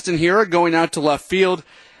of Keston Hira going out to left field.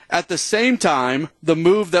 At the same time, the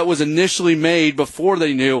move that was initially made before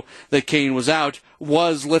they knew that Cain was out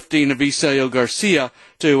was lifting Avisaíl Garcia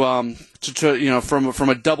to from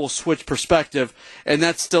a double switch perspective, and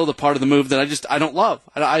that's still the part of the move that I don't love.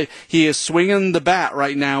 He is swinging the bat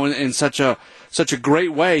right now in such a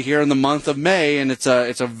great way here in the month of May, and it's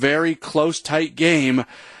a very close, tight game.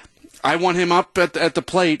 I want him up at the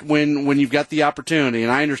plate when you've got the opportunity,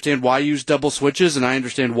 and I understand why you use double switches, and I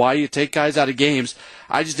understand why you take guys out of games.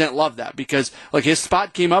 I just didn't love that because, his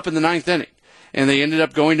spot came up in the 9th inning, and they ended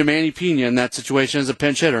up going to Manny Pena in that situation as a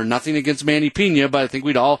pinch hitter. Nothing against Manny Pena, but I think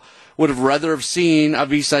we'd all would have rather have seen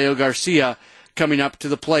Avisaíl Garcia coming up to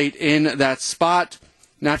the plate in that spot.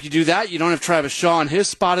 Now, if you do that, you don't have Travis Shaw in his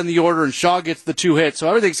spot in the order, and Shaw gets the 2 hits, so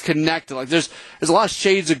everything's connected. There's a lot of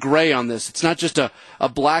shades of gray on this. It's not just a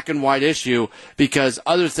black and white issue because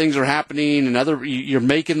other things are happening, and you're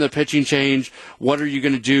making the pitching change. What are you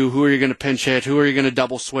going to do? Who are you going to pinch hit? Who are you going to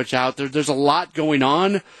double switch out? There's a lot going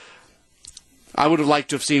on. I would have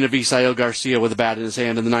liked to have seen Avisaíl Garcia with a bat in his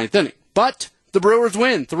hand in the 9th inning. But the Brewers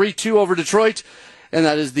win 3-2 over Detroit. And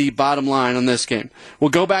that is the bottom line on this game.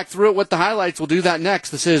 We'll go back through it with the highlights. We'll do that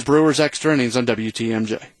next. This is Brewers Extra Innings on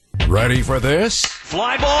WTMJ. Ready for this?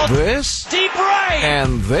 Fly ball. This? Deep right.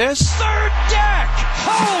 And this? Third deck.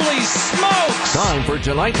 Holy smokes. Time for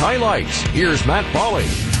tonight's highlights. Here's Matt Pauley.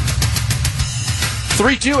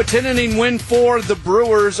 3-2, a 10-inning win for the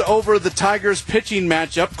Brewers over the Tigers pitching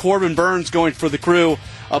matchup. Corbin Burns going for the Crew.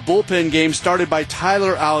 A bullpen game started by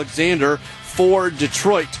Tyler Alexander for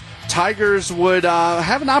Detroit. Tigers would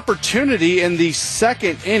have an opportunity in the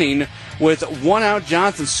 2nd inning with 1 out.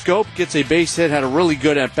 Jonathan Scope gets a base hit, had a really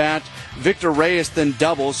good at-bat. Victor Reyes then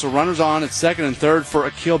doubles, so runners on at 2nd and 3rd for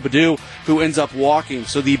Akil Baddoo, who ends up walking.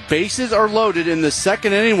 So the bases are loaded in the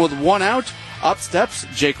 2nd inning with 1 out. Up steps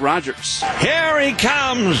Jake Rogers. Here he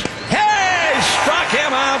comes. Hey, struck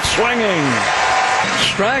him out swinging.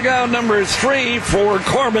 Strikeout number 3 for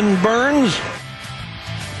Corbin Burns.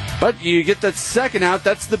 But you get that 2nd out.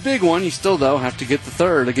 That's the big one. You still, though, have to get the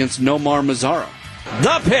 3rd against Nomar Mazara.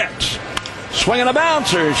 The pitch. Swinging a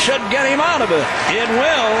bouncer. Should get him out of it. It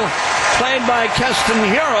will. Played by Keston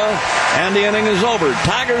Hira. And the inning is over.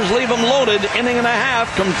 Tigers leave them loaded. Inning and a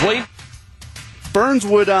half complete. Burns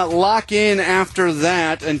would lock in after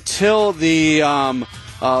that until the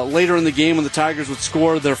later in the game when the Tigers would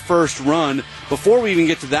score their first run. Before we even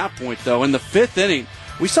get to that point, though, in the 5th inning,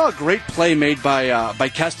 we saw a great play made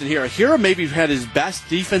by Keston Hira. Hira maybe had his best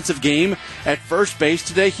defensive game at first base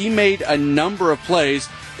today. He made a number of plays.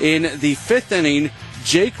 In the 5th inning,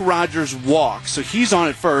 Jake Rogers walks, so he's on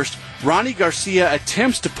at first. Ronnie Garcia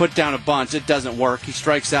attempts to put down a bunt. It doesn't work. He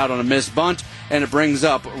strikes out on a missed bunt, and it brings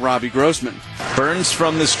up Robbie Grossman. Burns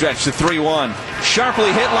from the stretch to 3-1.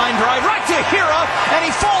 Sharply hit line drive right to Hira, and he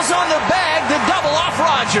falls on the bag to double off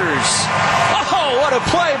Rogers. Oh, what a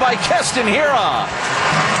play by Keston Hira.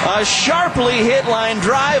 A sharply hit line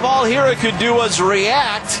drive. All Hira could do was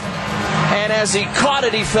react, and as he caught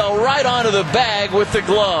it, he fell right onto the bag with the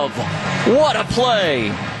glove. What a play.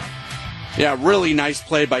 Yeah, really nice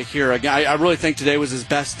play by Hira. I really think today was his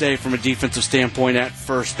best day from a defensive standpoint at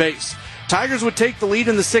first base. Tigers would take the lead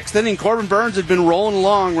in the 6th inning. Corbin Burns had been rolling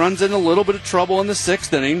along, runs in a little bit of trouble in the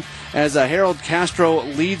 6th inning as Harold Castro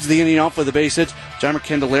leads the inning off with a base hit. John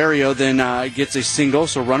Candelario then gets a single,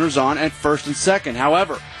 so runners on at 1st and 2nd.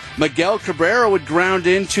 However, Miguel Cabrera would ground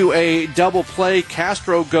into a double play.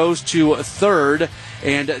 Castro goes to 3rd,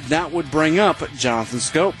 and that would bring up Jonathan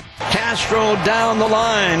Scope. Castro down the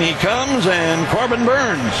line. He comes, and Corbin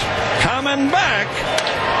Burns coming back.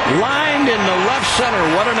 Lined into left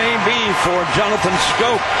center. What an AB for Jonathan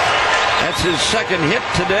Scope. That's his 2nd hit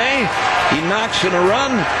today. He knocks in a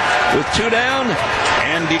run with 2 down,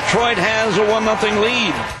 and Detroit has a 1-0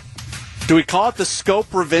 lead. Do we call it the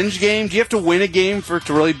Scope revenge game? Do you have to win a game for it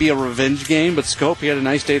to really be a revenge game? But Scope, he had a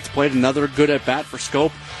nice day at the plate. Another good at-bat for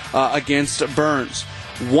Scope against Burns.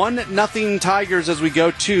 1-0 Tigers as we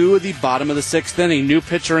go to the bottom of the 6th inning. New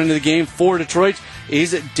pitcher into the game for Detroit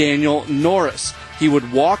is Daniel Norris. He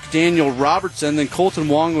would walk Daniel Robertson, then Colton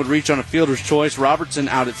Wong would reach on a fielder's choice. Robertson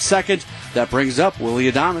out at 2nd. That brings up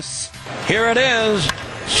Willie Adames. Here it is.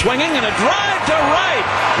 Swinging and a drive to right.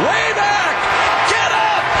 Way back. Get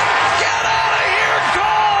up. Get out of here.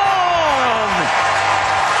 Gone.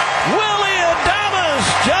 Willie Adames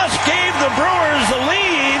just gave the Brewers the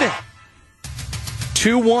lead.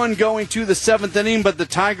 2-1 going to the seventh inning, but the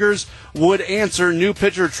Tigers would answer. New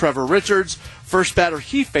pitcher Trevor Richards. First batter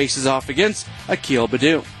he faces off against Akil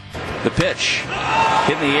Baddoo. The pitch.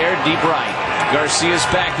 Hit in the air, deep right. Garcia's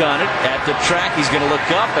back on it. At the track, he's going to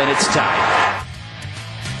look up, and it's tied.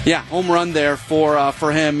 Yeah, home run there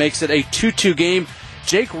for him. Makes it a 2-2 game.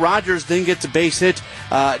 Jake Rogers then gets a base hit.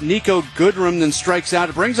 Nico Goodrum then strikes out.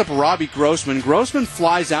 It brings up Robbie Grossman. Grossman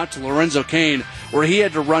flies out to Lorenzo Cain, where he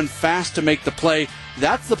had to run fast to make the play.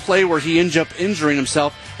 That's the play where he ends up injuring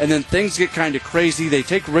himself, and then things get kind of crazy. They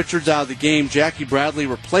take Richards out of the game. Jackie Bradley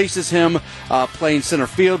replaces him playing center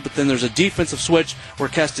field, but then there's a defensive switch where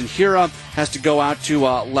Keston Hiura has to go out to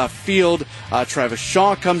left field. Travis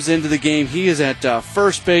Shaw comes into the game. He is at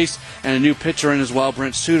first base, and a new pitcher in as well,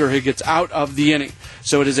 Brent Suter, who gets out of the inning.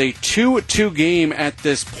 So it is a 2-2 game at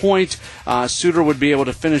this point. Suter would be able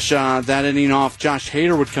to finish that inning off. Josh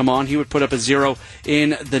Hader would come on. He would put up a 0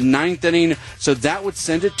 in the ninth inning. So that would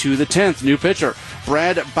send it to the 10th. New pitcher,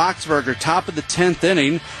 Brad Boxberger, top of the 10th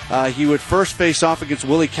inning. He would first face off against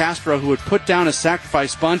Willie Castro, who would put down a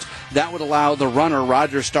sacrifice bunt. That would allow the runner,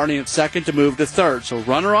 Rogers, starting at second, to move to third. So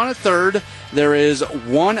runner on at third. There is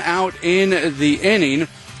one out in the inning.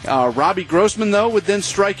 Robbie Grossman, though, would then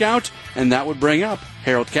strike out, and that would bring up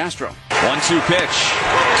Harold Castro. 1-2 pitch.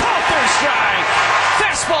 Caught for a strike.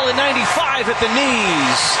 Fastball at 95 at the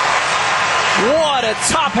knees. What a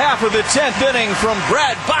top half of the 10th inning from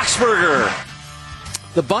Brad Boxberger.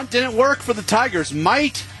 The bunt didn't work for the Tigers.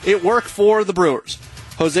 Might it work for the Brewers?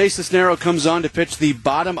 Jose Cisnero comes on to pitch the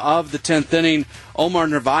bottom of the 10th inning. Omar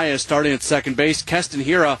Narvaez starting at second base. Keston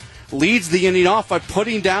Hiura leads the inning off by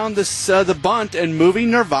putting down the bunt and moving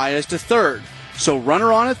Narvaez to third. So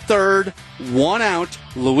runner on at third, one out,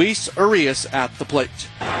 Luis Urias at the plate.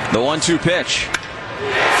 The 1-2 pitch.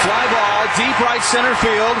 Fly ball, deep right center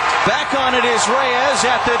field. Back on it is Reyes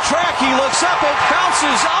at the track. He looks up, it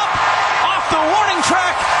bounces up off the warning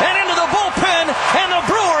track and into the bullpen. And the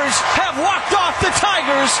Brewers have walked off the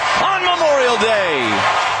Tigers on Memorial Day.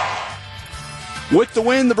 With the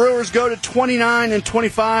win, the Brewers go to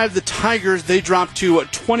 29-25. The Tigers, they drop to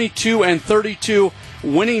 22-32.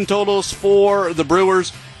 Winning totals for the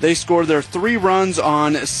Brewers. They scored their 3 runs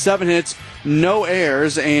on 7 hits, no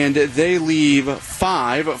errors, and they leave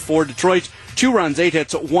 5 for Detroit. 2 runs, 8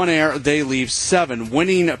 hits, 1 error. They leave 7.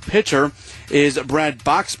 Winning pitcher is Brad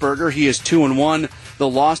Boxberger. He is 2-1. The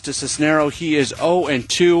loss to Cisnero, he is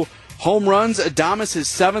 0-2. Home runs, Adames his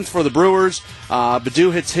 7th for the Brewers.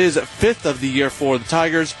 Baddoo hits his 5th of the year for the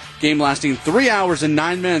Tigers. Game lasting 3 hours and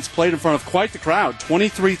 9 minutes, played in front of quite the crowd.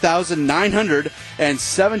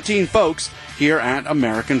 23,917 folks here at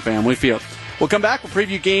American Family Field. We'll come back. We'll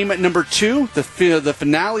preview game number 2, the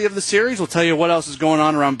finale of the series. We'll tell you what else is going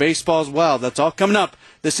on around baseball as well. That's all coming up.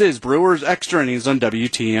 This is Brewers Extra Innings on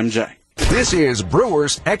WTMJ. This is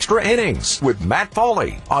Brewers Extra Innings with Matt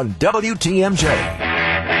Pauley on WTMJ.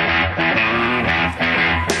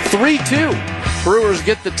 3-2. Brewers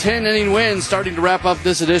get the 10-inning win, starting to wrap up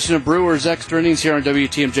this edition of Brewers Extra Innings here on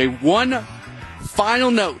WTMJ. One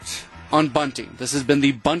final note on bunting. This has been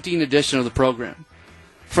the bunting edition of the program.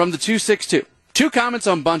 From the 262. 2 comments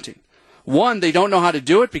on bunting. 1, they don't know how to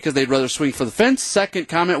do it because they'd rather swing for the fence. Second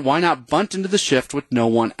comment, why not bunt into the shift with no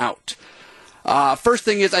one out? First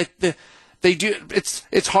thing is, they do.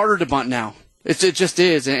 It's harder to bunt now. It just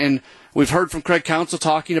is, and we've heard from Craig Counsell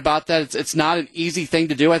talking about that. It's not an easy thing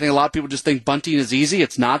to do. I think a lot of people just think bunting is easy.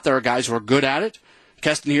 It's not. There are guys who are good at it.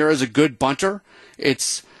 Keston Hiura is a good bunter.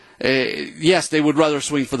 Yes, they would rather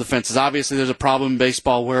swing for the fences. Obviously, there's a problem in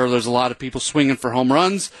baseball where there's a lot of people swinging for home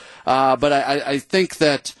runs. But I think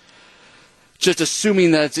that just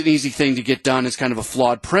assuming that it's an easy thing to get done is kind of a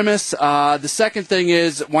flawed premise. The second thing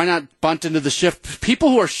is, why not bunt into the shift?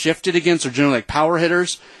 People who are shifted against are generally like power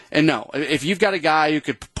hitters. And no, if you've got a guy who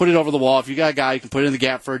could put it over the wall, if you got a guy who can put it in the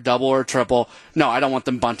gap for a double or a triple, no, I don't want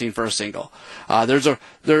them bunting for a single.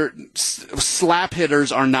 Slap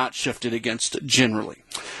hitters are not shifted against generally.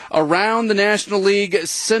 Around the National League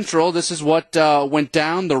Central, this is what went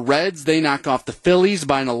down. The Reds, they knock off the Phillies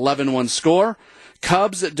by an 11-1 score.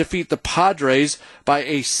 Cubs defeat the Padres by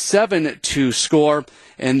a 7-2 score.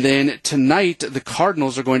 And then tonight, the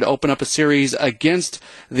Cardinals are going to open up a series against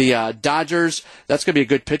the Dodgers. That's going to be a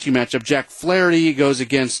good pitching matchup. Jack Flaherty goes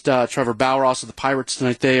against Trevor Bauer. Also, the Pirates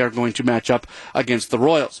tonight, they are going to match up against the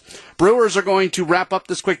Royals. Brewers are going to wrap up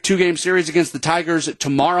this quick 2-game series against the Tigers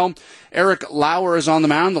tomorrow. Eric Lauer is on the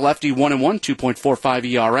mound. The lefty 1-1, 2.45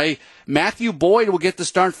 ERA. Matthew Boyd will get the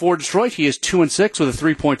start for Detroit. He is 2-6 with a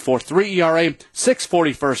 3.43 ERA,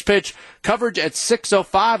 6:40 first pitch. Coverage at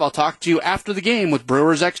 6:05. I'll talk to you after the game with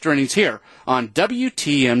Brewers Extra Innings here on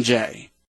WTMJ.